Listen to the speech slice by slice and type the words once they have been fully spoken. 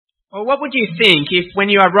Well, what would you think if when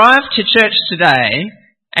you arrived to church today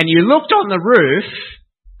and you looked on the roof,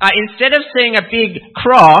 instead of seeing a big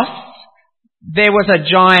cross, there was a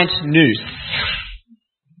giant noose?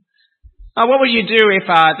 What would you do if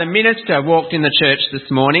the minister walked in the church this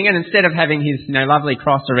morning and instead of having his lovely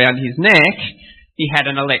cross around his neck, he had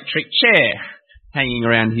an electric chair hanging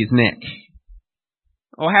around his neck?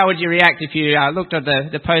 Or how would you react if you looked at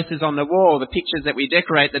the posters on the wall, the pictures that we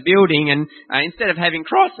decorate the building, and instead of having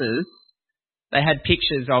crosses, they had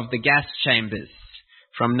pictures of the gas chambers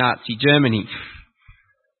from Nazi Germany?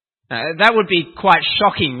 That would be quite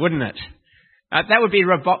shocking, wouldn't it? That would be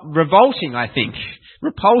revolting, I think.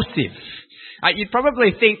 Repulsive. You'd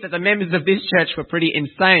probably think that the members of this church were pretty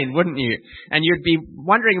insane, wouldn't you? And you'd be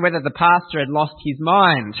wondering whether the pastor had lost his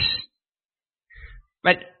mind.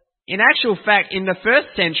 But in actual fact, in the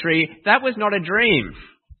first century, that was not a dream,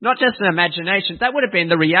 not just an imagination. That would have been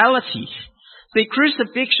the reality. See,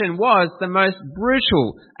 crucifixion was the most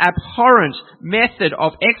brutal, abhorrent method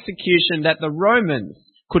of execution that the Romans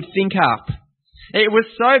could think up. It was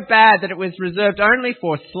so bad that it was reserved only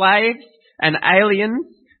for slaves and aliens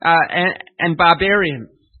and barbarians.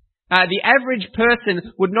 The average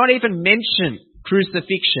person would not even mention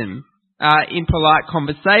crucifixion in polite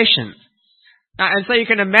conversation. And so you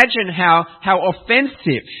can imagine how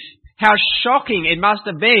offensive, how shocking it must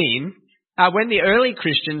have been when the early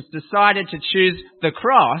Christians decided to choose the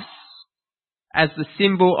cross as the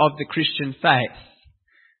symbol of the Christian faith.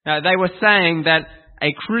 They were saying that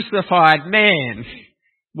a crucified man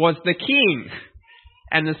was the king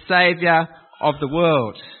and the saviour of the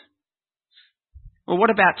world. Well, what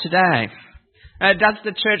about today? Does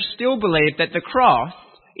the church still believe that the cross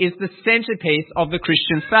is the centrepiece of the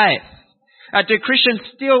Christian faith? Do Christians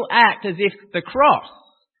still act as if the cross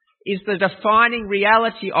is the defining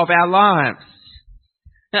reality of our lives?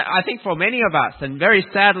 Now, I think for many of us, and very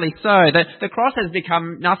sadly so, that the cross has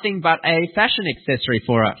become nothing but a fashion accessory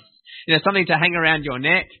for us. Something to hang around your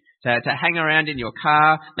neck, to hang around in your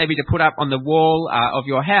car, maybe to put up on the wall of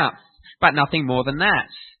your house, but nothing more than that.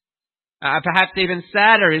 Perhaps even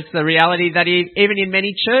sadder is the reality that even in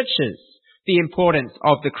many churches, the importance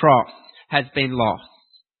of the cross has been lost.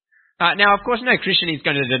 Now, of course, no Christian is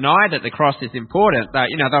going to deny that the cross is important.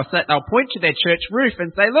 They'll point to their church roof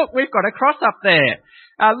and say, look, we've got a cross up there.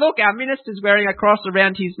 Look, our minister's wearing a cross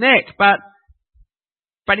around his neck. But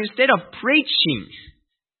instead of preaching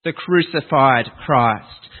the crucified Christ,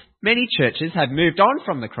 many churches have moved on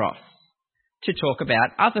from the cross to talk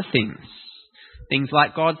about other things. Things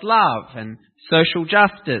like God's love and social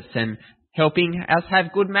justice and helping us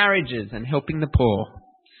have good marriages and helping the poor.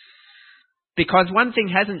 Because one thing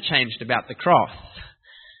hasn't changed about the cross,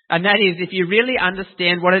 and that is if you really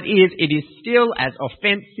understand what it is still as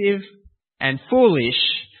offensive and foolish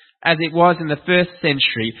as it was in the first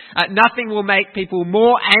century. Nothing will make people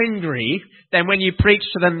more angry than when you preach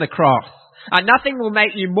to them the cross. Nothing will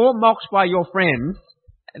make you more mocked by your friends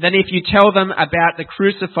than if you tell them about the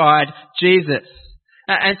crucified Jesus.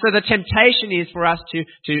 And so the temptation is for us to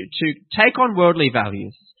take on worldly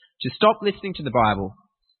values, to stop listening to the Bible,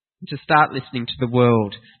 to start listening to the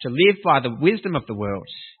world, to live by the wisdom of the world,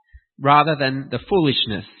 rather than the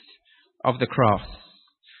foolishness of the cross.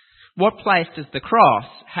 What place does the cross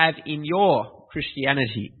have in your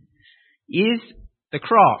Christianity? Is the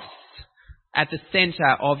cross at the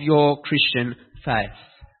centre of your Christian faith?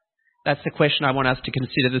 That's the question I want us to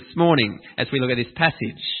consider this morning as we look at this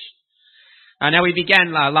passage. Now we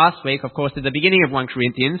began last week, of course, at the beginning of 1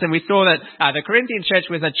 Corinthians, and we saw that the Corinthian church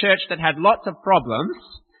was a church that had lots of problems,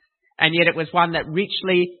 and yet it was one that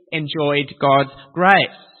richly enjoyed God's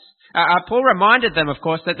grace. Paul reminded them, of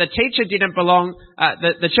course, that the church didn't belong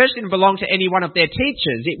to any one of their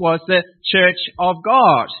teachers. It was the church of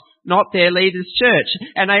God, not their leaders' church.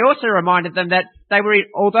 And they also reminded them that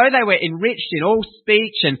although they were enriched in all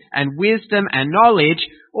speech and wisdom and knowledge,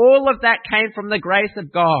 all of that came from the grace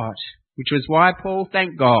of God, which was why Paul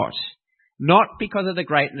thanked God, not because of the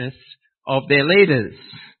greatness of their leaders.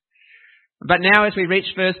 But now as we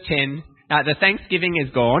reach verse 10, the thanksgiving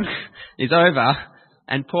is gone, is over,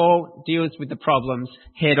 and Paul deals with the problems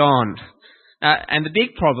head on. And the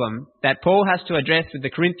big problem that Paul has to address with the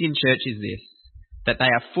Corinthian church is this, that they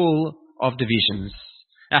are full of divisions.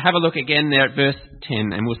 Now have a look again there at verse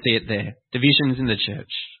 10 and we'll see it there. Divisions in the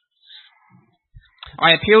church.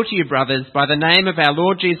 I appeal to you, brothers, by the name of our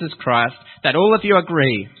Lord Jesus Christ, that all of you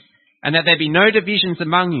agree, and that there be no divisions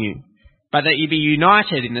among you, but that you be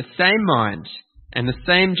united in the same mind and the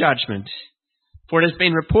same judgment. For it has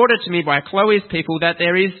been reported to me by Chloe's people that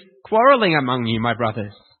there is quarrelling among you, my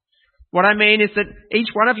brothers. What I mean is that each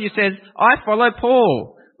one of you says, I follow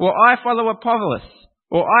Paul, or I follow Apollos,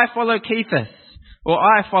 Or I follow Cephas. Or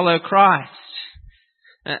I follow Christ.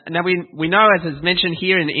 Now we know, as is mentioned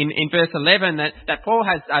here in verse 11, that Paul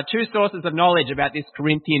has two sources of knowledge about this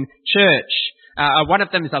Corinthian church. One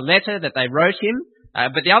of them is a letter that they wrote him,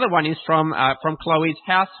 but the other one is from Chloe's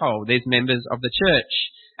household, these members of the church.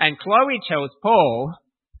 And Chloe tells Paul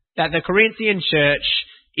that the Corinthian church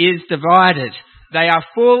is divided. They are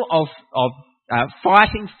full of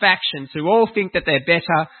fighting factions who all think that they're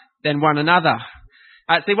better than one another.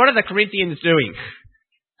 See, what are the Corinthians doing?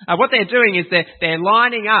 What they're doing is they're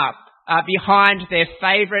lining up behind their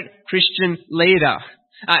favourite Christian leader.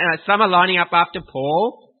 Some are lining up after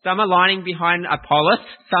Paul. Some are lining behind Apollos.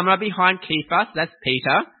 Some are behind Cephas. That's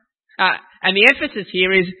Peter. And the emphasis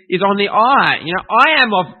here is on the I. I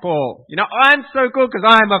am of Paul. I'm so good because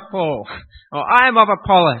I am of Paul. Or I am of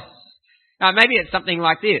Apollos. Maybe it's something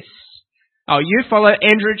like this. Oh, you follow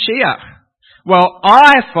Andrew Chia. Well,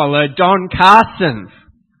 I follow Don Carson.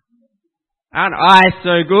 Aren't I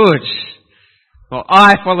so good? Well,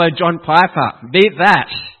 I follow John Piper. Beat that.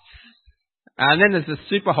 And then there's the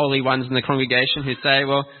super holy ones in the congregation who say,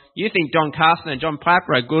 well, you think Don Carson and John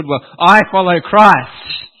Piper are good. Well, I follow Christ.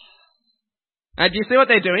 Do you see what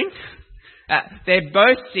they're doing? They're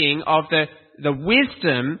boasting of the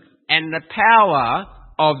wisdom and the power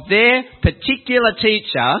of their particular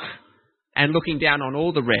teacher and looking down on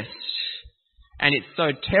all the rest. And it's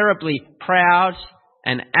so terribly proud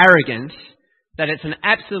and arrogant that it's an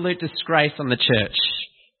absolute disgrace on the church.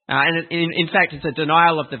 And in fact, it's a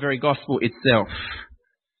denial of the very gospel itself.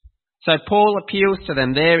 So Paul appeals to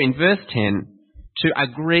them there in verse 10 to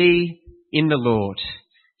agree in the Lord.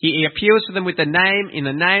 He appeals to them in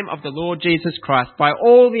the name of the Lord Jesus Christ, by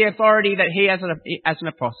all the authority that he has as an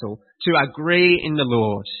apostle, to agree in the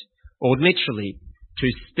Lord, or literally, to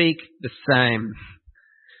speak the same.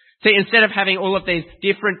 See, instead of having all of these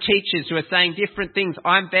different teachers who are saying different things,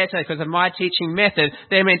 I'm better because of my teaching method,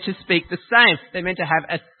 they're meant to speak the same. They're meant to have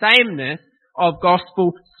a sameness of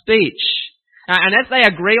gospel speech. And as they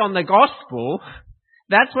agree on the gospel,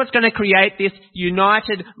 that's what's going to create this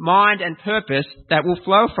united mind and purpose that will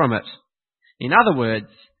flow from it. In other words,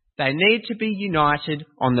 they need to be united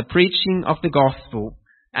on the preaching of the gospel,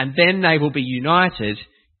 and then they will be united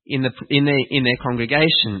in their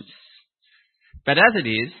congregations. But as it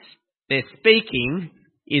is, their speaking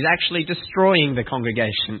is actually destroying the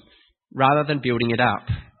congregation rather than building it up.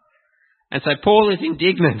 And so Paul is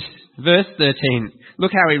indignant. Verse 13,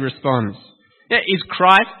 look how he responds. Is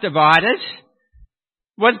Christ divided?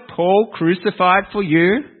 Was Paul crucified for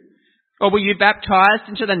you? Or were you baptized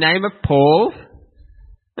into the name of Paul?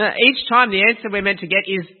 Each time the answer we're meant to get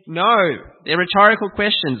is no. They're rhetorical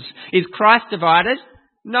questions. Is Christ divided?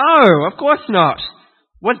 No, of course not.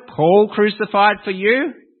 Was Paul crucified for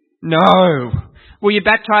you? No. Were you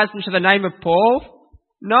baptized into the name of Paul?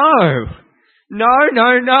 No. No.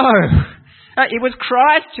 It was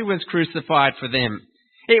Christ who was crucified for them.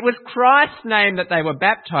 It was Christ's name that they were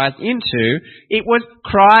baptized into. It was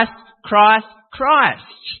Christ.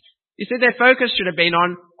 You see, their focus should have been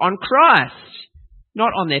on Christ,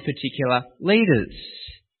 not on their particular leaders.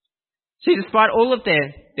 See, despite all of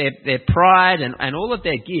their pride and all of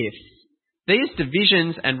their gifts, these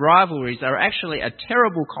divisions and rivalries are actually a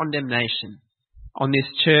terrible condemnation on this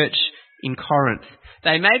church in Corinth.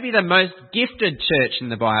 They may be the most gifted church in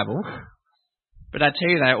the Bible, but I tell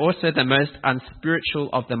you, they are also the most unspiritual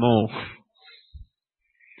of them all.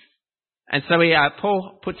 And so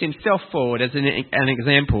Paul puts himself forward as an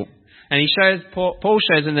example. And Paul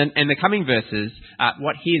shows in the coming verses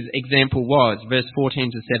what his example was, verse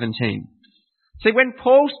 14 to 17. See, when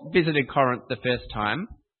Paul visited Corinth the first time,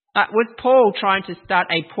 was Paul trying to start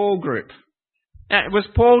a Paul group? Was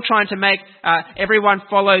Paul trying to make everyone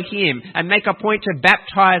follow him and make a point to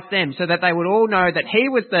baptize them so that they would all know that he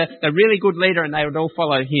was the really good leader and they would all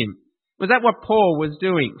follow him? Was that what Paul was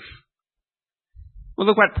doing? Well,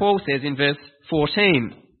 look what Paul says in verse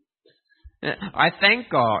 14. I thank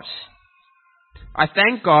God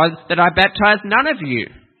that I baptized none of you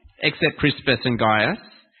except Crispus and Gaius,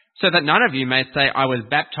 so that none of you may say I was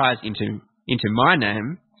baptized into my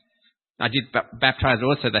name. I did baptize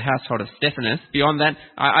also the household of Stephanas. Beyond that,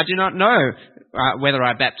 I do not know whether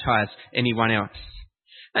I baptized anyone else.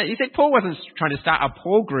 You see, Paul wasn't trying to start a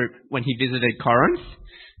Paul group when he visited Corinth.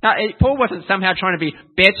 Paul wasn't somehow trying to be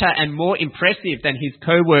better and more impressive than his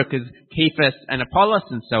co-workers Cephas and Apollos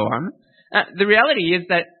and so on. The reality is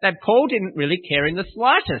that Paul didn't really care in the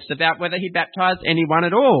slightest about whether he baptized anyone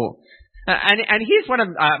at all. And here's one of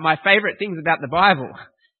my favourite things about the Bible.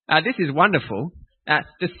 This is wonderful.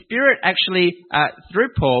 The Spirit actually, through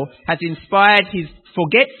Paul, has inspired his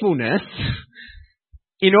forgetfulness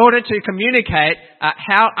in order to communicate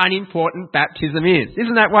how unimportant baptism is.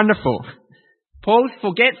 Isn't that wonderful? Paul's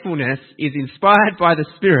forgetfulness is inspired by the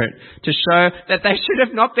Spirit to show that they should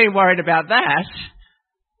have not been worried about that,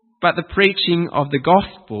 but the preaching of the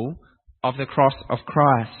gospel of the cross of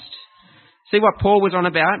Christ. See what Paul was on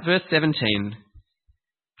about? Verse 17.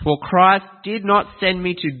 For Christ did not send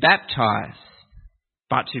me to baptize,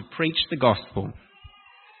 but to preach the gospel,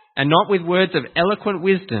 and not with words of eloquent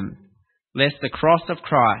wisdom, lest the cross of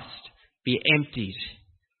Christ be emptied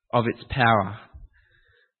of its power.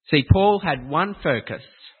 See, Paul had one focus,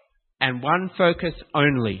 and one focus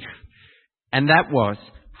only, and that was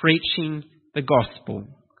preaching the gospel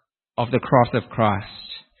of the cross of Christ.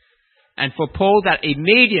 And for Paul, that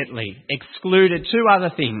immediately excluded two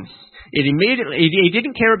other things. He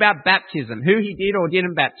didn't care about baptism, who he did or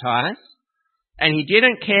didn't baptize, and he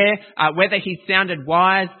didn't care whether he sounded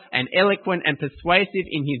wise and eloquent and persuasive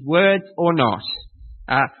in his words or not.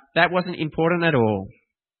 That wasn't important at all.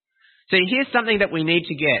 See, here's something that we need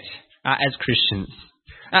to get as Christians.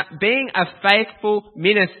 Being a faithful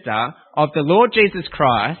minister of the Lord Jesus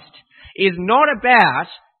Christ is not about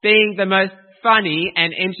being the most funny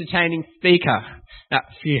and entertaining speaker.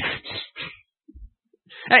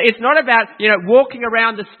 It's not about, walking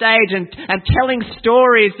around the stage and telling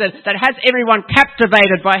stories that has everyone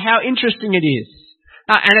captivated by how interesting it is.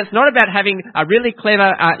 And it's not about having a really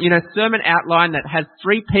clever, sermon outline that has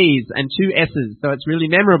 3 P's and 2 S's, so it's really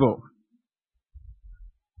memorable.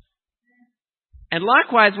 And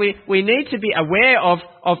likewise, we need to be aware of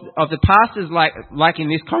the pastors like in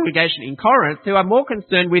this congregation in Corinth who are more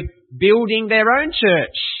concerned with building their own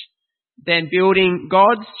church than building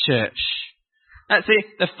God's church. See,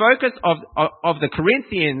 the focus of the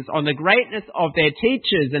Corinthians on the greatness of their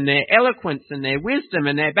teachers and their eloquence and their wisdom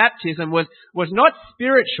and their baptism was not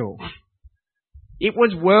spiritual. It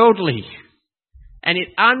was worldly. And it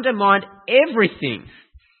undermined everything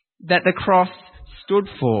that the cross stood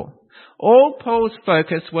for. All Paul's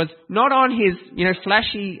focus was not on his,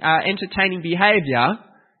 flashy, entertaining behaviour.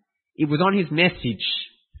 It was on his message.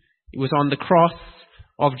 It was on the cross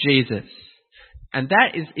of Jesus. And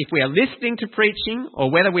that is, if we are listening to preaching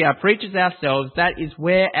or whether we are preachers ourselves, that is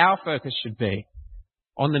where our focus should be.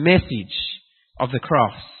 On the message of the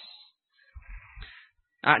cross.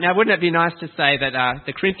 Now, wouldn't it be nice to say that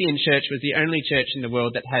the Corinthian church was the only church in the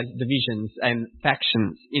world that has divisions and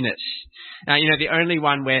factions in it? The only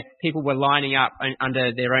one where people were lining up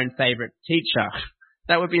under their own favourite teacher.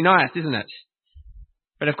 That would be nice, isn't it?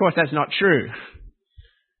 But of course that's not true.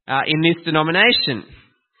 In this denomination,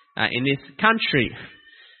 in this country,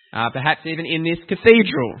 perhaps even in this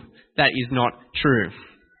cathedral, that is not true.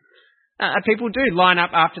 People do line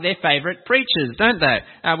up after their favourite preachers, don't they?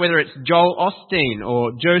 Whether it's Joel Osteen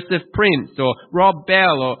or Joseph Prince or Rob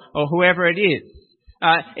Bell or whoever it is.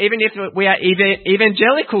 Even if we are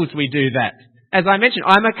evangelicals, we do that. As I mentioned,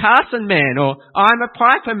 I'm a Carson man, or I'm a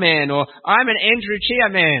Piper man, or I'm an Andrew Chia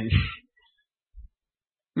man.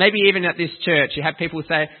 Maybe even at this church, you have people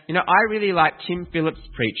say, I really like Tim Phillips'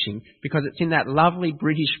 preaching because it's in that lovely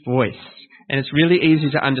British voice and it's really easy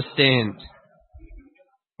to understand.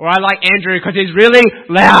 Or I like Andrew because he's really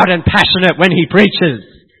loud and passionate when he preaches.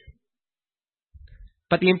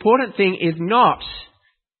 But the important thing is not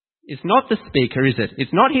the speaker, is it?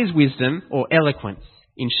 It's not his wisdom or eloquence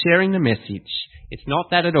in sharing the message. It's not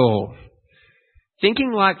that at all.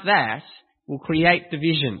 Thinking like that will create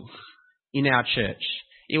divisions in our church.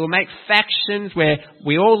 It will make factions where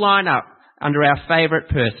we all line up under our favourite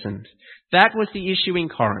person. That was the issue in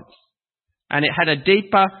Corinth. And it had a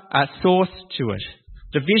deeper source to it.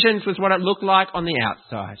 Divisions was what it looked like on the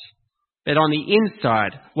outside. But on the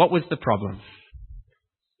inside, what was the problem?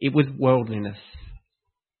 It was worldliness.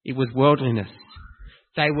 It was worldliness.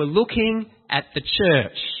 They were looking at the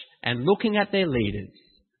church and looking at their leaders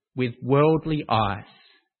with worldly eyes.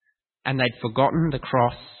 And they'd forgotten the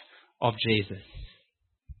cross of Jesus.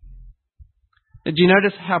 Do you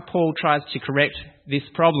notice how Paul tries to correct this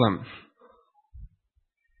problem?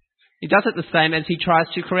 He does it the same as he tries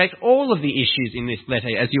to correct all of the issues in this letter,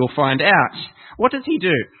 as you'll find out. What does he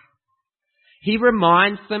do? He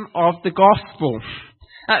reminds them of the gospel.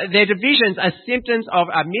 Their divisions are symptoms of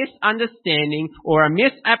a misunderstanding or a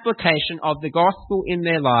misapplication of the gospel in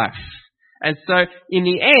their life. And so, in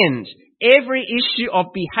the end, every issue of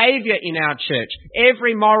behaviour in our church,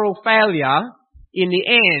 every moral failure, in the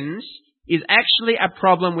end, is actually a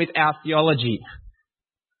problem with our theology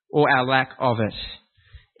or our lack of it.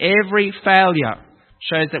 Every failure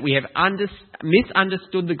shows that we have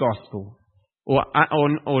misunderstood the gospel or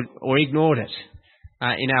ignored it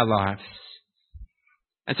in our lives.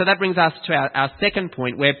 And so that brings us to our second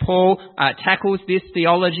point, where Paul tackles this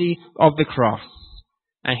theology of the cross.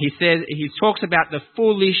 And he talks about the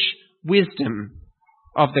foolish wisdom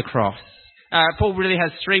of the cross. Paul really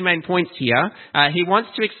has three main points here. He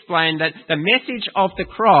wants to explain that the message of the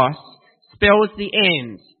cross spells the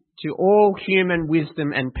end to all human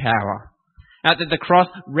wisdom and power. That the cross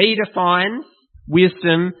redefines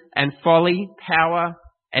wisdom and folly, power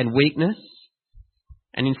and weakness.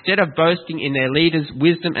 And instead of boasting in their leaders'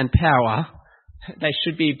 wisdom and power, they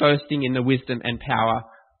should be boasting in the wisdom and power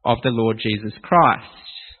of the Lord Jesus Christ.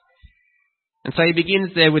 And so he begins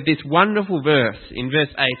there with this wonderful verse in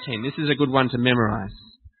verse 18. This is a good one to memorize.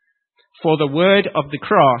 For the word of the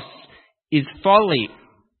cross is folly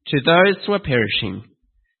to those who are perishing,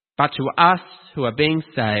 but to us who are being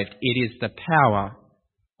saved, it is the power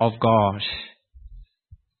of God.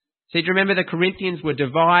 See, do you remember the Corinthians were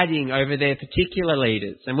dividing over their particular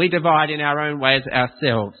leaders, and we divide in our own ways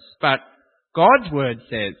ourselves. But God's word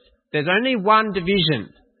says there's only one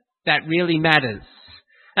division that really matters.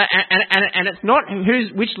 And it's not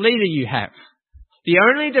which leader you have. The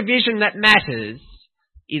only division that matters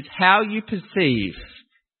is how you perceive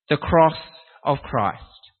the cross of Christ.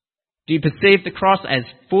 Do you perceive the cross as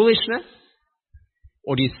foolishness,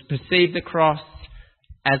 or do you perceive the cross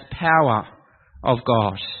as power of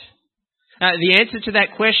God? The answer to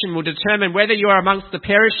that question will determine whether you are amongst the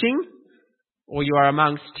perishing or you are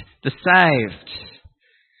amongst the saved.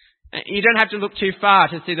 You don't have to look too far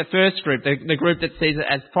to see the first group, the group that sees it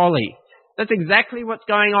as folly. That's exactly what's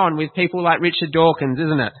going on with people like Richard Dawkins,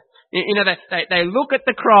 isn't it? You know, they look at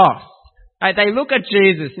the cross, they look at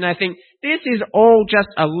Jesus, and they think, this is all just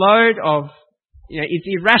a load of, it's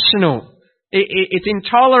irrational, it's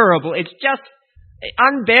intolerable, it's just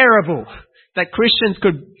unbearable that Christians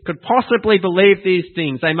could possibly believe these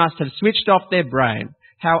things. They must have switched off their brain.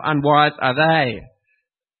 How unwise are they?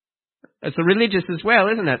 It's the religious as well,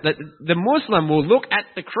 isn't it? That the Muslim will look at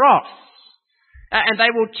the cross and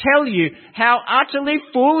they will tell you how utterly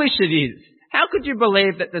foolish it is. How could you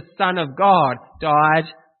believe that the Son of God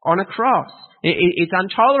died on a cross? It's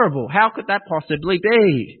intolerable. How could that possibly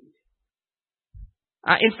be?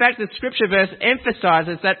 In fact, the scripture verse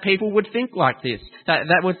emphasizes that people would think like this,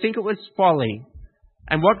 that would think it was folly,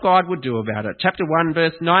 and what God would do about it. Chapter 1,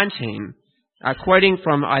 verse 19, quoting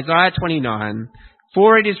from Isaiah 29,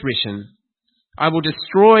 for it is written, I will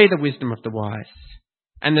destroy the wisdom of the wise,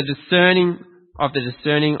 and the discerning of the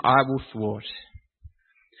discerning I will thwart.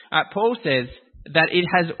 Paul says that it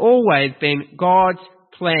has always been God's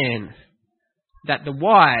plan that the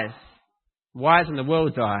wise in the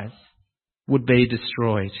world's eyes, would be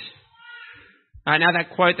destroyed. Now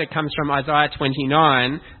that quote that comes from Isaiah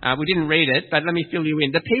 29, we didn't read it, but let me fill you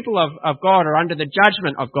in. The people of God are under the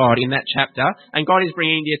judgment of God in that chapter, and God is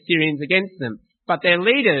bringing the Assyrians against them. But their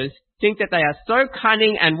leaders think that they are so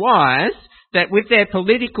cunning and wise that with their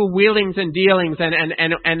political wheelings and dealings and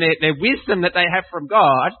their wisdom that they have from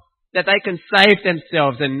God, that they can save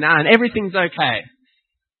themselves and everything's okay.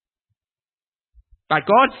 But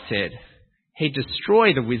God said He'd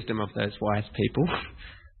destroy the wisdom of those wise people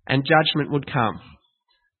and judgment would come.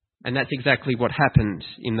 And that's exactly what happened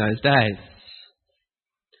in those days.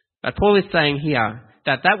 But Paul is saying here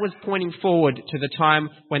that was pointing forward to the time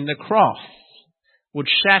when the cross would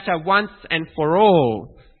shatter once and for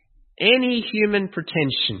all any human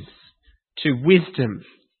pretensions to wisdom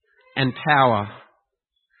and power.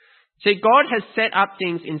 See, God has set up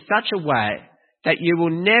things in such a way that you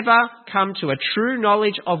will never come to a true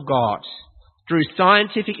knowledge of God through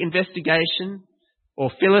scientific investigation or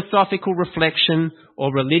philosophical reflection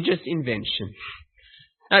or religious invention.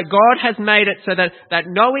 God has made it so that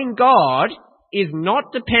knowing God is not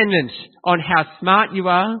dependent on how smart you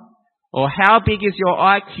are or how big is your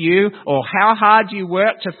IQ or how hard you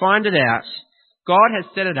work to find it out. God has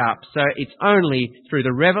set it up so it's only through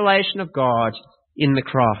the revelation of God in the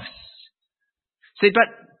cross. See, but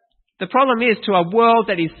the problem is, to a world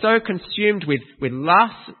that is so consumed with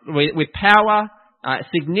lust, with power,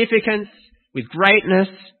 significance, with greatness,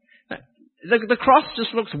 the cross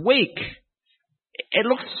just looks weak. It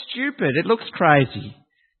looks stupid. It looks crazy.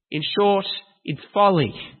 In short, it's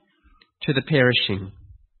folly to the perishing.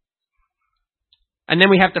 And then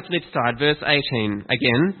we have the flip side, verse 18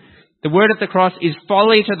 again. The word of the cross is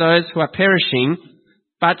folly to those who are perishing,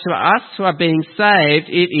 but to us who are being saved,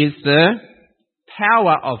 it is the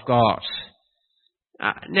power of God.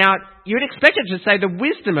 Now, you would expect it to say the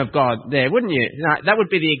wisdom of God there, wouldn't you? That would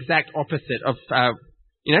be the exact opposite of,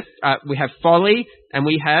 we have folly and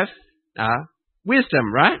we have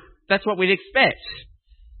wisdom, right? That's what we'd expect.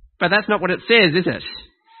 But that's not what it says, is it?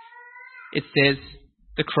 It says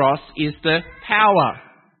the cross is the power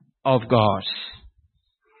of God.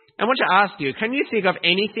 I want to ask you, can you think of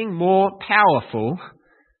anything more powerful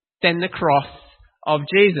than the cross of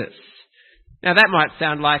Jesus? Now that might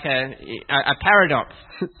sound like a paradox,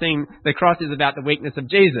 seeing the cross is about the weakness of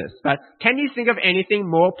Jesus, but can you think of anything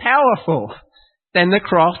more powerful than the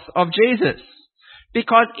cross of Jesus?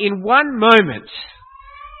 Because in one moment,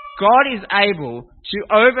 God is able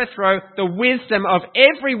to overthrow the wisdom of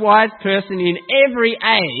every wise person in every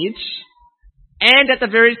age, and at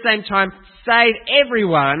the very same time save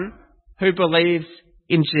everyone who believes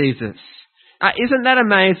in Jesus. Isn't that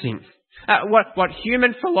amazing? What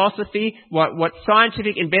human philosophy, what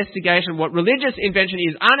scientific investigation, what religious invention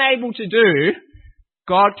is unable to do,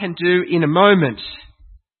 God can do in a moment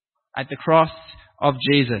at the cross of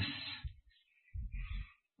Jesus.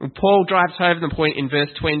 And Paul drives home the point in verse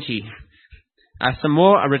 20. Some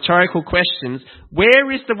more rhetorical questions.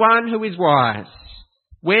 Where is the one who is wise?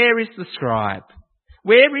 Where is the scribe?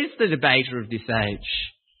 Where is the debater of this age?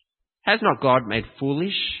 Has not God made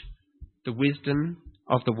foolish the wisdom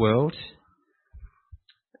of the world?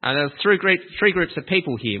 There's three groups of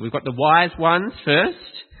people here. We've got the wise ones first,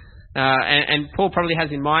 and Paul probably has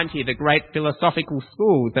in mind here the great philosophical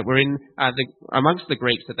schools that were in amongst the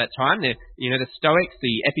Greeks at that time. The Stoics,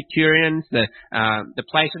 the Epicureans, the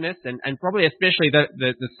Platonists, and probably especially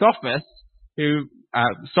the Sophists, who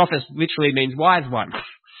Sophist literally means wise one.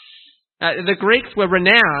 The Greeks were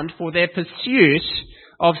renowned for their pursuit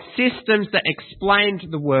of systems that explained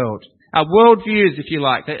the world. Worldviews, if you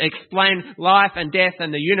like, that explain life and death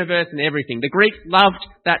and the universe and everything. The Greeks loved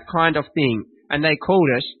that kind of thing, and they called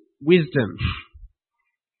it wisdom.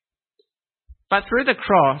 But through the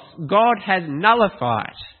cross, God has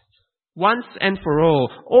nullified, once and for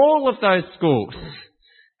all of those schools,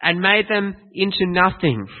 and made them into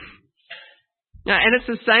nothing. Now, and it's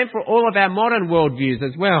the same for all of our modern worldviews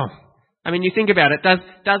as well. I mean, you think about it,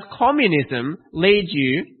 does communism lead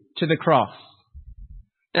you to the cross?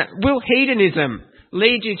 Now, will hedonism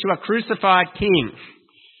lead you to a crucified king?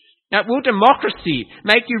 Now, will democracy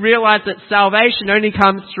make you realize that salvation only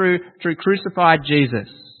comes through crucified Jesus?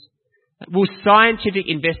 Will scientific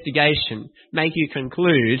investigation make you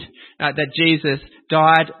conclude that Jesus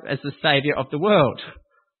died as the Saviour of the world?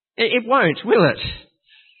 It won't, will it?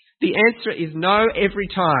 The answer is no every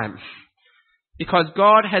time, because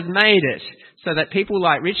God has made it so that people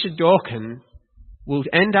like Richard Dawkins will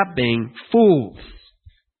end up being fools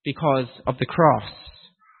because of the cross.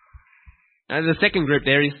 The second group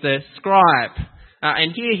there is the scribe.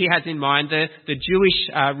 And here he has in mind the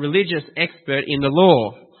Jewish religious expert in the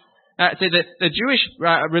law. So the Jewish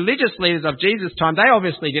religious leaders of Jesus' time, they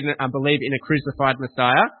obviously didn't believe in a crucified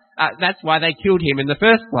Messiah. That's why they killed him in the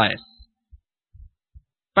first place.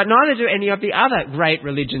 But neither do any of the other great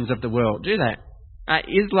religions of the world, do they?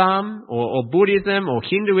 Islam or Buddhism or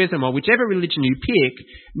Hinduism or whichever religion you pick,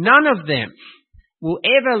 none of them will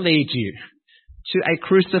ever lead you to a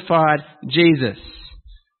crucified Jesus.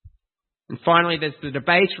 And finally, there's the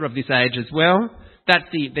debater of this age as well. That's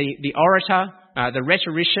the orator, the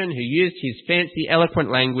rhetorician who used his fancy, eloquent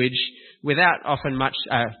language without often much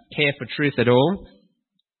care for truth at all.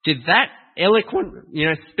 Did that eloquent,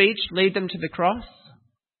 speech lead them to the cross?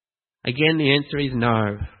 Again, the answer is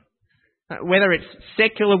no. Whether it's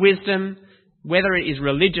secular wisdom, whether it is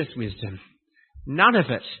religious wisdom, none of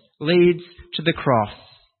it leads to the cross.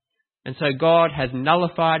 And so God has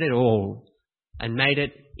nullified it all and made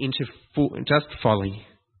it into just folly.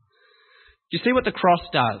 Do you see what the cross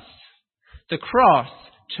does? The cross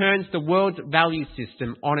turns the world's value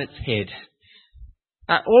system on its head.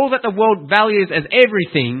 All that the world values as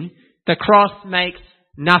everything, the cross makes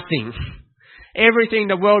nothing. Everything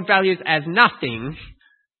the world values as nothing,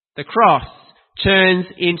 the cross turns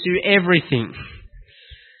into everything.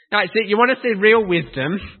 Now, you want to see real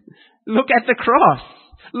wisdom? Look at the cross.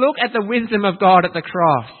 Look at the wisdom of God at the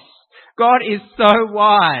cross. God is so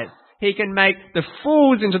wise. He can make the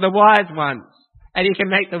fools into the wise ones, and he can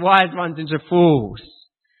make the wise ones into fools.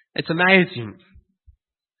 It's amazing.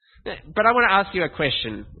 But I want to ask you a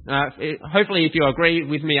question. Hopefully, if you agree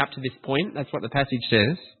with me up to this point, that's what the passage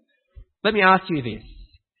says. Let me ask you this.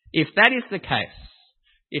 If that is the case,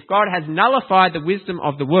 if God has nullified the wisdom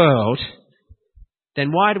of the world,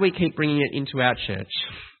 then why do we keep bringing it into our church?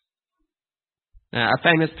 A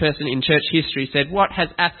famous person in church history said, "What has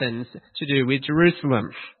Athens to do with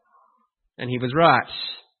Jerusalem?" And he was right.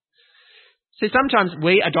 See, sometimes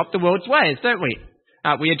we adopt the world's ways, don't we?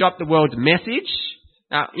 We adopt the world's message.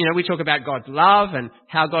 We talk about God's love and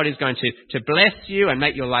how God is going to bless you and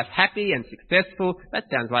make your life happy and successful. That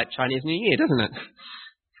sounds like Chinese New Year, doesn't it?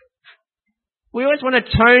 We always want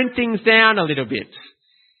to tone things down a little bit.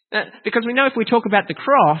 Because we know if we talk about the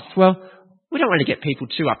cross, well, we don't want to get people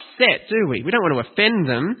too upset, do we? We don't want to offend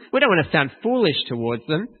them. We don't want to sound foolish towards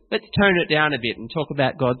them. Let's tone it down a bit and talk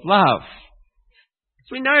about God's love.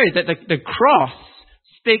 So we know that the cross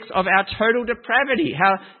speaks of our total depravity,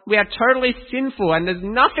 how we are totally sinful and there's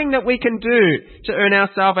nothing that we can do to earn our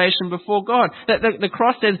salvation before God. That the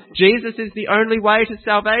cross says Jesus is the only way to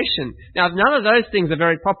salvation. Now, none of those things are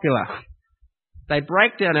very popular. They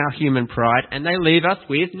break down our human pride and they leave us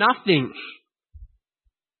with nothing.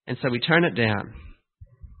 And so we turn it down.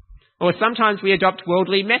 Or sometimes we adopt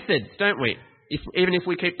worldly methods, don't we? Even if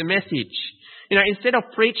we keep the message. Instead of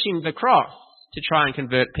preaching the cross to try and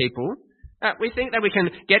convert people, we think that we can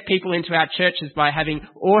get people into our churches by having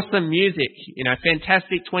awesome music,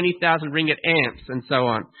 fantastic 20,000 ringgit amps and so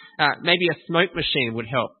on. Maybe a smoke machine would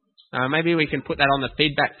help. Maybe we can put that on the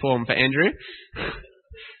feedback form for Andrew.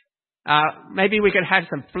 Maybe we could have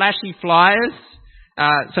some flashy flyers,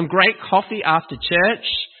 some great coffee after church,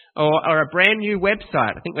 or a brand new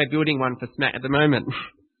website. I think we're building one for Smack at the moment.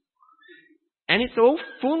 And it's all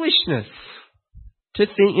foolishness to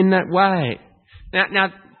think in that way.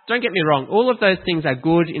 Now, don't get me wrong, all of those things are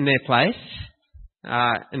good in their place,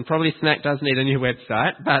 and probably Smack does need a new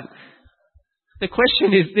website, but the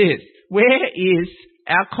question is this: where is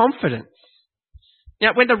our confidence?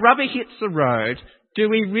 Now, when the rubber hits the road, do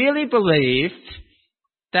we really believe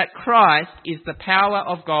that Christ is the power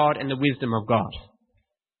of God and the wisdom of God?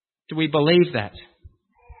 Do we believe that?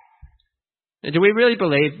 Do we really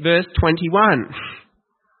believe verse 21,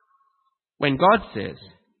 when God says,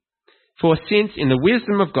 "For since in the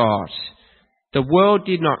wisdom of God, the world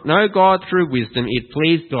did not know God through wisdom, it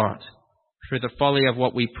pleased God, through the folly of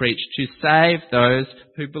what we preach, to save those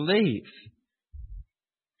who believe."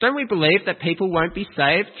 Don't we believe that people won't be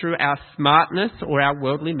saved through our smartness or our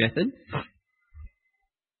worldly methods?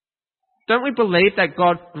 Don't we believe that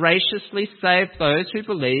God graciously saved those who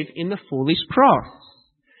believe in the foolish cross?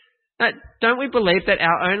 Don't we believe that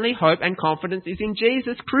our only hope and confidence is in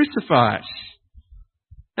Jesus crucified?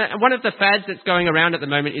 One of the fads that's going around at the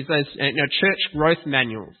moment is those church growth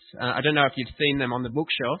manuals. I don't know if you've seen them on the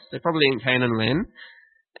bookshelves. They're probably in Kane and Len.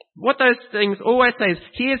 What those things always say is,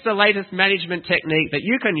 here's the latest management technique that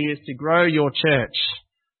you can use to grow your church.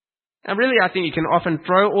 And really, I think you can often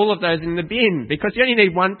throw all of those in the bin, because you only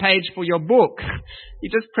need one page for your book. You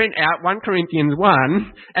just print out 1 Corinthians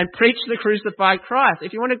 1 and preach the crucified Christ.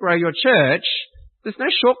 If you want to grow your church, there's no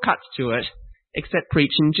shortcuts to it except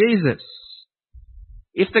preaching Jesus.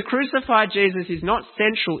 If the crucified Jesus is not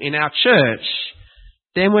central in our church,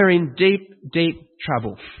 then we're in deep, deep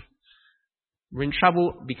trouble. We're in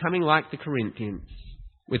trouble becoming like the Corinthians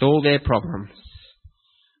with all their problems.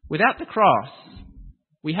 Without the cross,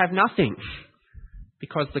 we have nothing,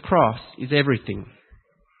 because the cross is everything.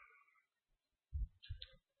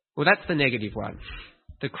 Well, that's the negative one.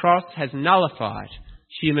 The cross has nullified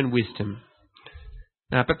human wisdom.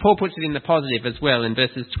 But Paul puts it in the positive as well in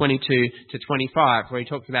verses 22 to 25, where he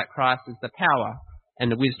talks about Christ as the power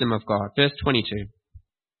and the wisdom of God. Verse 22.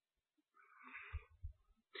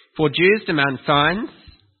 "For Jews demand signs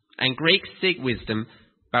and Greeks seek wisdom,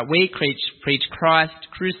 but we preach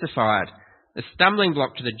Christ crucified, a stumbling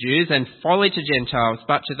block to the Jews and folly to Gentiles,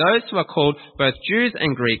 but to those who are called both Jews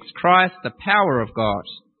and Greeks, Christ the power of God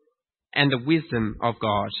and the wisdom of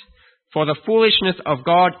God. For the foolishness of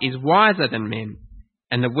God is wiser than men,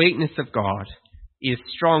 and the weakness of God is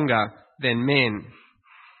stronger than men."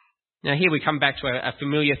 Now here we come back to a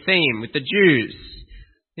familiar theme with the Jews.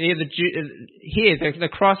 Here the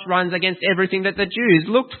cross runs against everything that the Jews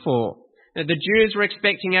looked for. The Jews were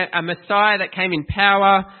expecting a Messiah that came in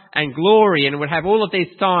power and glory and would have all of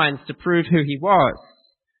these signs to prove who he was.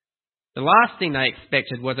 The last thing they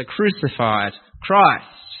expected was a crucified Christ.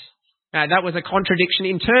 That was a contradiction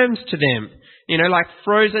in terms to them. Like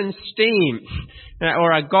frozen steam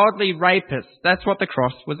or a godly rapist. That's what the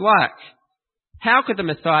cross was like. How could the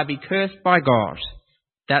Messiah be cursed by God?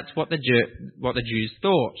 That's what the Jews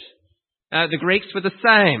thought. The Greeks were the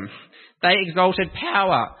same. They exalted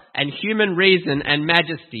power and human reason and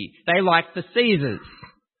majesty. They liked the Caesars,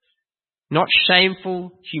 not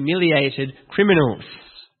shameful, humiliated criminals.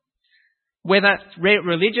 Whether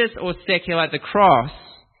religious or secular, the cross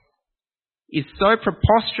is so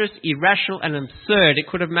preposterous, irrational and absurd, it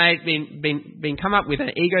could have been come up with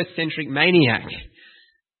an egocentric maniac.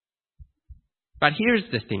 But here's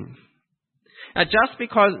the thing. Just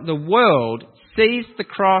because the world sees the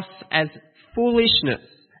cross as foolishness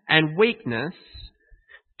and weakness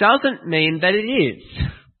doesn't mean that it is.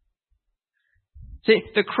 See,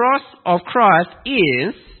 the cross of Christ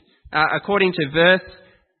is, according to verse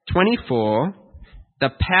 24, the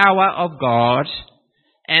power of God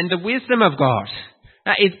and the wisdom of God.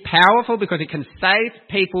 Now, it's powerful because it can save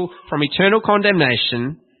people from eternal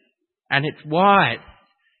condemnation, and it's wise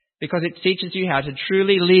because it teaches you how to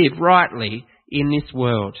truly live rightly in this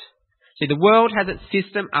world. See, the world has its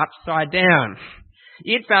system upside down.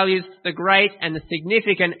 It values the great and the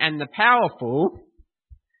significant and the powerful,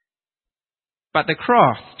 but the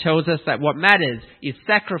cross tells us that what matters is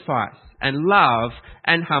sacrifice and love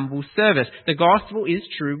and humble service. The gospel is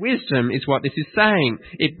true wisdom, is what this is saying.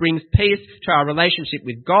 It brings peace to our relationship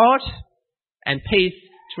with God and peace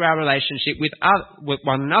to our relationship with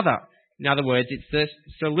one another. In other words, it's the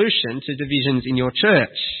solution to divisions in your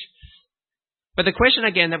church. But the question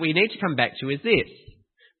again that we need to come back to is this.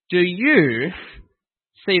 Do you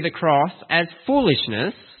see the cross as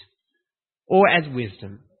foolishness or as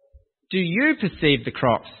wisdom? Do you perceive the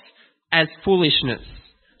cross as foolishness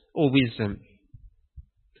or wisdom?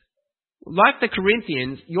 Like the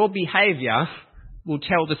Corinthians, your behaviour will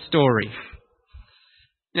tell the story.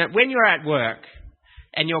 Now, when you're at work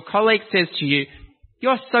and your colleague says to you,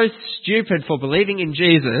 "You're so stupid for believing in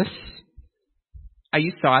Jesus," are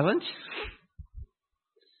you silent?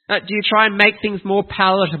 Do you try and make things more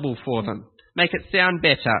palatable for them, make it sound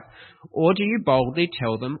better? Or do you boldly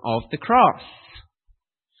tell them of the cross?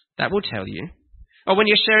 That will tell you. Or when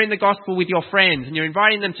you're sharing the gospel with your friends and you're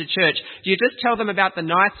inviting them to church, do you just tell them about the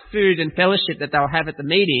nice food and fellowship that they'll have at the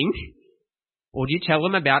meeting? Or do you tell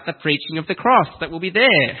them about the preaching of the cross that will be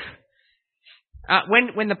there?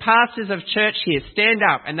 When the pastors of church here stand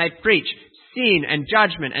up and they preach sin and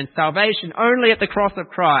judgment and salvation only at the cross of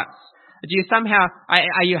Christ, do you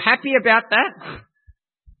are you happy about that?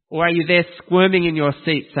 Or are you there squirming in your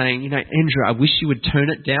seat saying, Andrew, I wish you would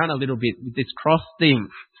turn it down a little bit with this cross thing.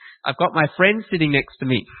 I've got my friend sitting next to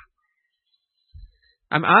me.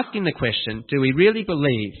 I'm asking the question, do we really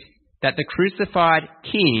believe that the crucified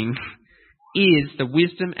King is the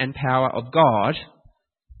wisdom and power of God?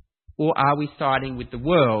 Or are we siding with the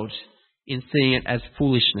world in seeing it as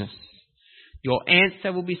foolishness? Your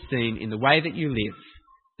answer will be seen in the way that you live,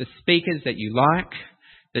 the speakers that you like,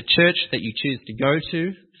 the church that you choose to go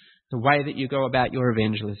to, the way that you go about your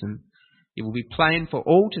evangelism. It will be plain for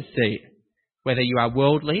all to see whether you are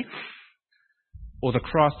worldly or the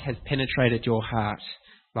cross has penetrated your heart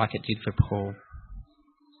like it did for Paul.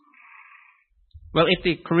 Well, if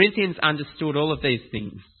the Corinthians understood all of these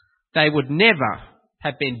things, they would never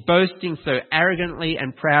have been boasting so arrogantly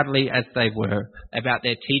and proudly as they were about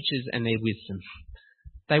their teachers and their wisdom.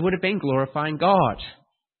 They would have been glorifying God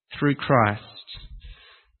through Christ.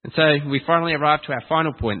 And so we finally arrive to our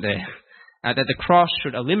final point there, that the cross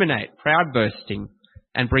should eliminate proud boasting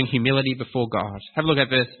and bring humility before God. Have a look at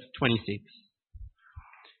verse 26.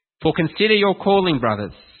 For consider your calling,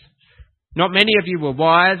 brothers. Not many of you were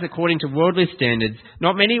wise according to worldly standards.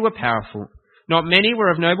 Not many were powerful. Not many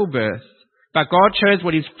were of noble birth. But God chose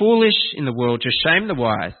what is foolish in the world to shame the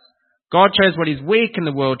wise. God chose what is weak in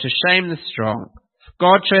the world to shame the strong.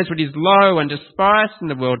 God chose what is low and despised in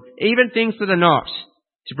the world, even things that are not,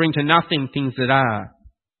 to bring to nothing things that are,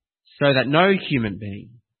 so that no human being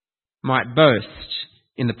might boast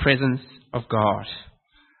in the presence of God.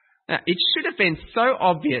 Now, it should have been so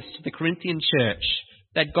obvious to the Corinthian church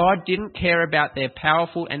that God didn't care about their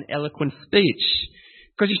powerful and eloquent speech,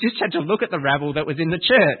 because you just had to look at the rabble that was in the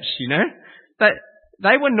church, But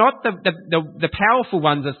they were not the powerful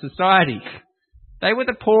ones of society. They were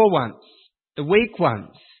the poor ones, the weak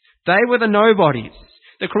ones. They were the nobodies.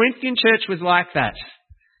 The Corinthian church was like that.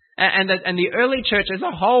 And the early church as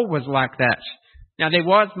a whole was like that. Now, there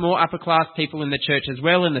was more upper class people in the church as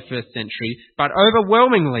well in the first century, but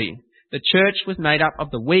overwhelmingly, the church was made up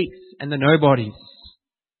of the weaks and the nobodies.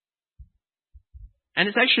 And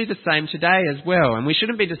it's actually the same today as well. And we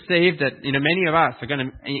shouldn't be deceived that, many of us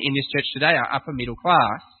in this church today are upper middle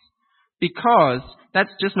class, because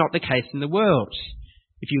that's just not the case in the world.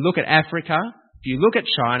 If you look at Africa, if you look at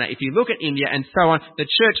China, if you look at India and so on, the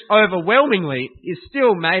church overwhelmingly is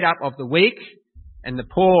still made up of the weak and the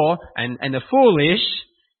poor and the foolish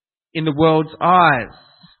in the world's eyes.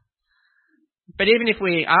 But even if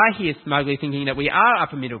we are here smugly thinking that we are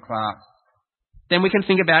upper middle class, then we can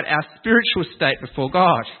think about our spiritual state before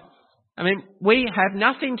God. We have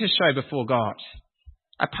nothing to show before God.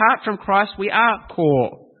 Apart from Christ, we are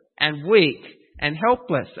poor and weak and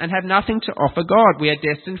helpless and have nothing to offer God. We are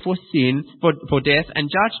destined for sin, for death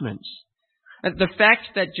and judgment. The fact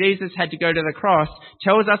that Jesus had to go to the cross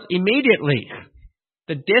tells us immediately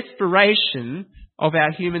the desperation of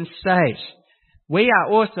our human state. We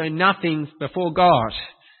are also nothing before God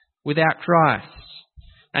without Christ.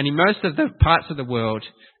 And in most of the parts of the world,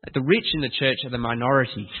 the rich in the church are the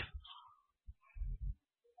minority.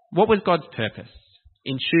 What was God's purpose?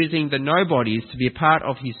 in choosing the nobodies to be a part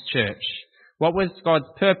of his church? What was God's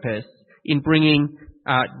purpose in bringing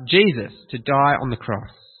Jesus to die on the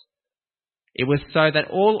cross? It was so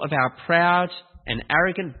that all of our proud and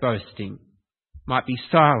arrogant boasting might be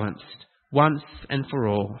silenced once and for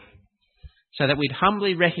all, so that we'd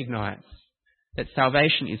humbly recognise that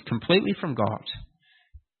salvation is completely from God,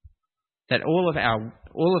 that all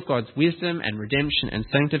of God's wisdom and redemption and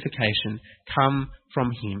sanctification come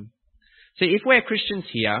from him. So if we're Christians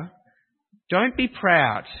here, don't be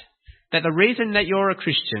proud that the reason that you're a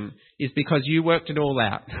Christian is because you worked it all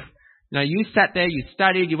out. No, you sat there, you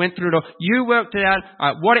studied, you went through it all, you worked it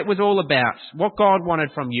out, what it was all about, what God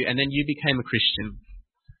wanted from you, and then you became a Christian.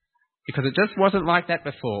 Because it just wasn't like that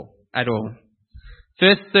before at all.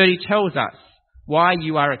 Verse 30 tells us why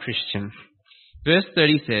you are a Christian. Verse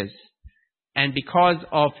 30 says, and because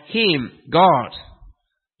of him, God,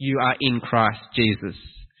 you are in Christ Jesus,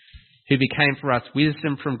 who became for us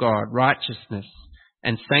wisdom from God, righteousness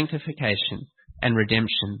and sanctification and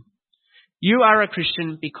redemption. You are a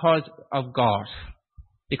Christian because of God.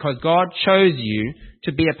 Because God chose you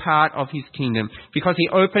to be a part of his kingdom. Because he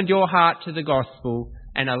opened your heart to the gospel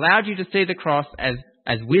and allowed you to see the cross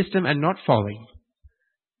as wisdom and not folly.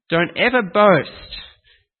 Don't ever boast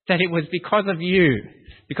that it was because of you,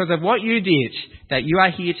 because of what you did, that you are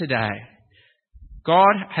here today.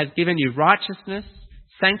 God has given you righteousness,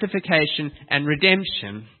 sanctification and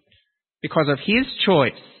redemption because of his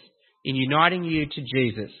choice in uniting you to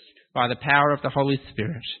Jesus by the power of the Holy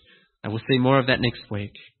Spirit. And we'll see more of that next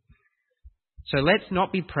week. So let's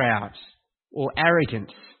not be proud or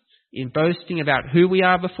arrogant in boasting about who we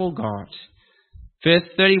are before God. Verse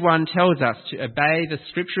 31 tells us to obey the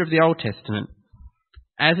scripture of the Old Testament.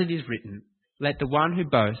 As it is written, let the one who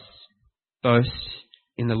boasts, boast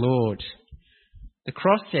in the Lord. The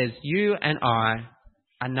cross says you and I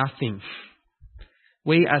are nothing.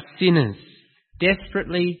 We are sinners,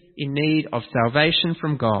 desperately in need of salvation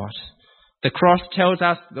from God. The cross tells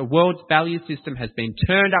us the world's value system has been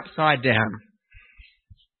turned upside down.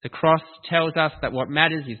 The cross tells us that what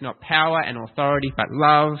matters is not power and authority, but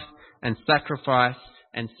love and sacrifice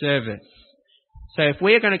and service. So if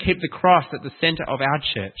we're going to keep the cross at the centre of our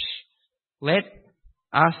church, let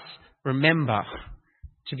us remember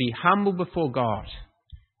to be humble before God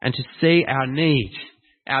and to see our need,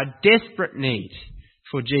 our desperate need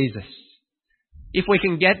for Jesus. If we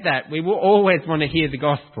can get that, we will always want to hear the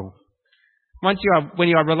gospel. When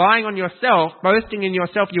you are relying on yourself, boasting in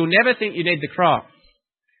yourself, you'll never think you need the cross.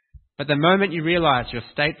 But the moment you realise your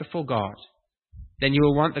state before God, then you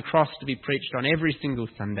will want the cross to be preached on every single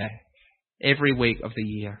Sunday, every week of the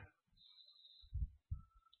year.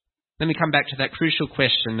 Let me come back to that crucial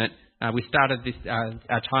question that we started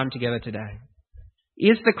our time together today.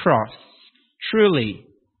 Is the cross truly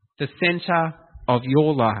the centre of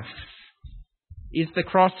your life? Is the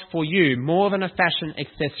cross for you more than a fashion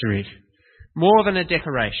accessory, more than a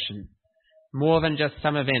decoration, more than just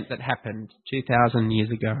some event that happened 2,000 years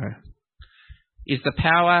ago? Is the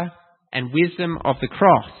power and wisdom of the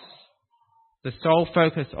cross the sole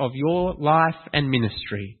focus of your life and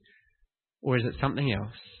ministry, or is it something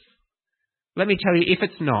else? Let me tell you, if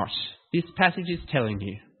it's not, this passage is telling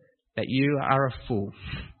you that you are a fool.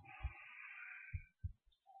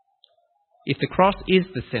 If the cross is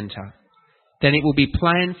the centre, then it will be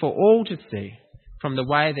plain for all to see from the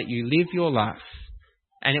way that you live your life,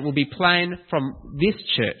 and it will be plain from this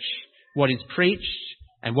church what is preached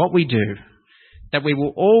and what we do, that we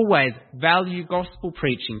will always value gospel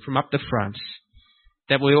preaching from up the front,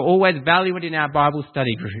 that we will always value it in our Bible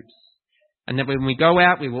study groups, and that when we go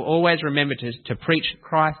out we will always remember to preach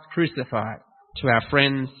Christ crucified to our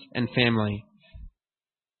friends and family.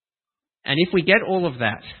 And if we get all of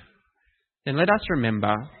that, then let us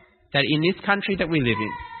remember that in this country that we live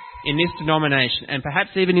in this denomination, and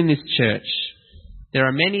perhaps even in this church, there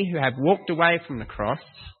are many who have walked away from the cross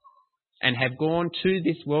and have gone to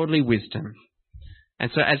this worldly wisdom. And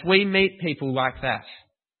so as we meet people like that,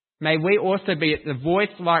 may we also be the voice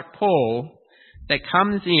like Paul that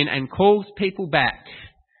comes in and calls people back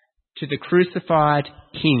to the crucified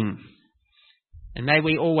King. And may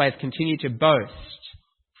we always continue to boast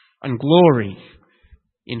and glory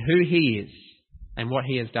in who he is and what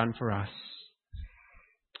he has done for us.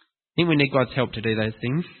 I think we need God's help to do those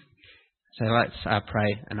things. So let's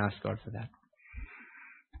pray and ask God for that.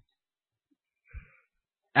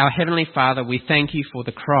 Our Heavenly Father, we thank you for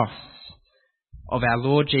the cross of our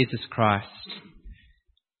Lord Jesus Christ.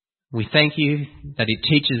 We thank you that it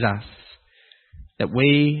teaches us that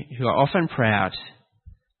we who are often proud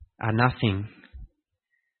are nothing.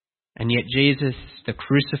 And yet Jesus, the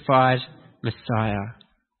crucified Messiah,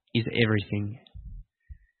 is everything.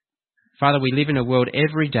 Father, we live in a world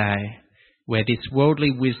every day where this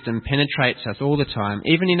worldly wisdom penetrates us all the time,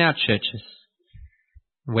 even in our churches,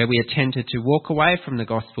 where we are tempted to walk away from the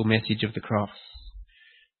gospel message of the cross,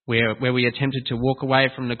 where we are tempted to walk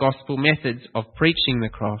away from the gospel methods of preaching the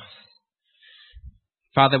cross.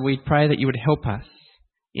 Father, we pray that you would help us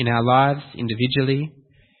in our lives individually,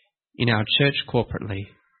 in our church corporately,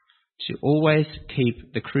 to always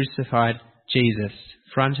keep the crucified Jesus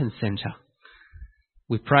front and centre.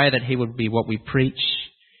 We pray that he would be what we preach.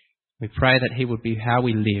 We pray that he would be how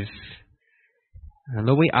we live. And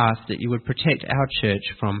Lord, we ask that you would protect our church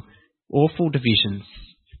from awful divisions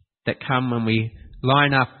that come when we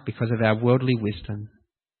line up because of our worldly wisdom.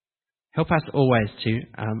 Help us always to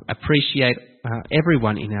appreciate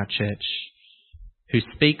everyone in our church who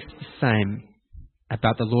speaks the same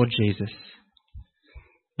about the Lord Jesus.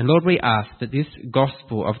 And Lord, we ask that this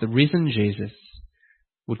gospel of the risen Jesus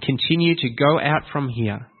would continue to go out from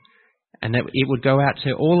here, and that it would go out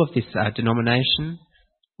to all of this denomination,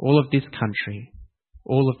 all of this country,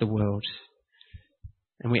 all of the world.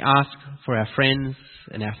 And we ask for our friends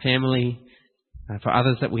and our family, for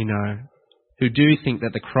others that we know, who do think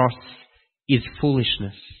that the cross is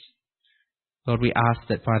foolishness. Lord, we ask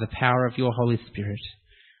that by the power of your Holy Spirit,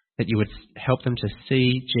 that you would help them to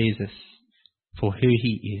see Jesus for who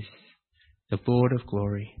he is, the Lord of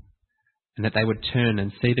glory, and that they would turn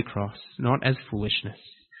and see the cross not as foolishness,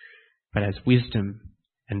 but as wisdom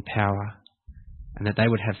and power, and that they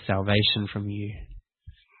would have salvation from you.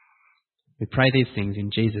 We pray these things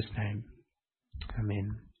in Jesus' name.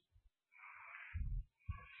 Amen.